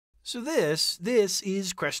So this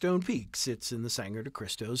is Crestone Peak. Sits in the Sangre de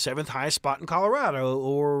Cristo, 7th highest spot in Colorado,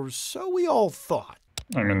 or so we all thought.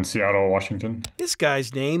 I'm in Seattle, Washington. This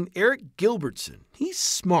guy's name, Eric Gilbertson. He's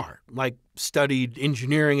smart, like studied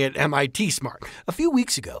engineering at MIT smart. A few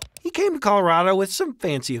weeks ago, he came to Colorado with some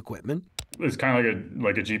fancy equipment. It's kind of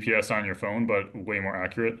like a GPS on your phone, but way more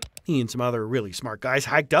accurate. He and some other really smart guys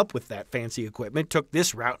hiked up with that fancy equipment, took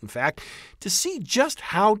this route, in fact, to see just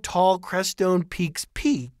how tall Crestone Peak's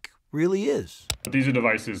peak really is. But these are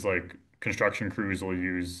devices like construction crews will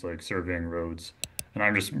use, like surveying roads. And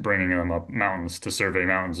I'm just bringing them up mountains to survey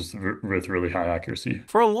mountains with really high accuracy.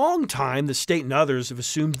 For a long time, the state and others have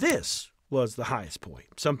assumed this was the highest point,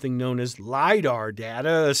 something known as LiDAR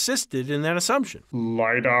data assisted in that assumption.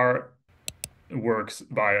 LiDAR works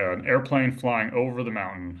by an airplane flying over the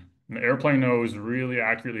mountain. And the airplane knows really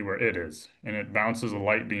accurately where it is, and it bounces a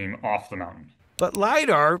light beam off the mountain. But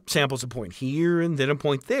LiDAR samples a point here and then a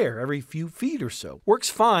point there every few feet or so. Works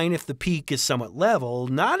fine if the peak is somewhat level,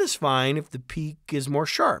 not as fine if the peak is more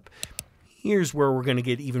sharp. Here's where we're going to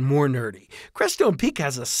get even more nerdy. Crestone Peak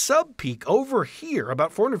has a sub-peak over here,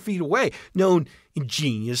 about 400 feet away, known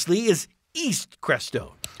ingeniously as East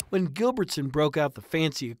Crestone. When Gilbertson broke out the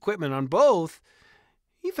fancy equipment on both,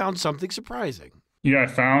 he found something surprising. Yeah, I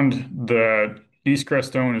found that East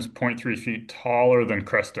Crestone is 0.3 feet taller than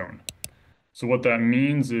Crestone. So what that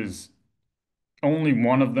means is only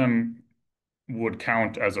one of them would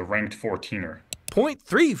count as a ranked 14er.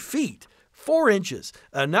 0.3 feet, 4 inches,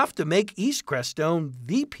 enough to make East Crestone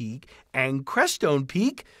the peak and Crestone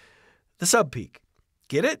Peak the sub-peak.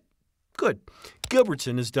 Get it? Good.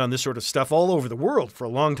 Gilbertson has done this sort of stuff all over the world. For a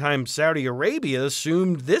long time, Saudi Arabia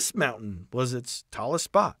assumed this mountain was its tallest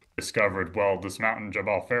spot. Discovered, well, this mountain,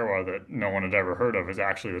 Jabal Farwa, that no one had ever heard of, is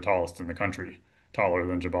actually the tallest in the country, taller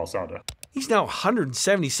than Jabal Sauda. He's now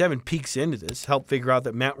 177 peaks into this, helped figure out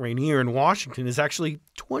that Mount Rainier in Washington is actually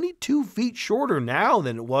 22 feet shorter now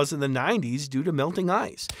than it was in the 90s due to melting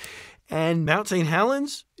ice. And Mount St.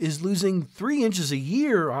 Helens is losing 3 inches a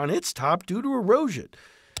year on its top due to erosion.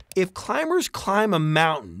 If climbers climb a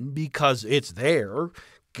mountain because it's there,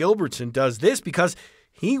 Gilbertson does this because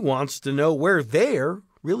he wants to know where there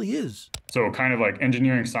really is. So kind of like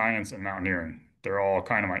engineering, science, and mountaineering. They're all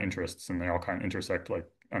kind of my interests, and they all kind of intersect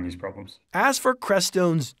on these problems. As for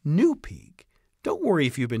Crestone's new peak, don't worry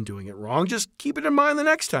if you've been doing it wrong. Just keep it in mind the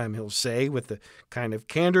next time, he'll say, with the kind of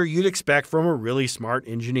candor you'd expect from a really smart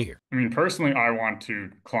engineer. I mean, personally, I want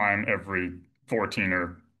to climb every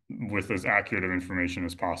 14er with as accurate of information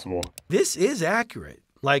as possible. This is accurate,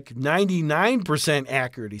 like 99%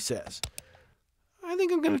 accurate, he says. I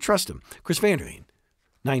think I'm going to trust him. Chris Vanderveen,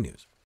 9 News.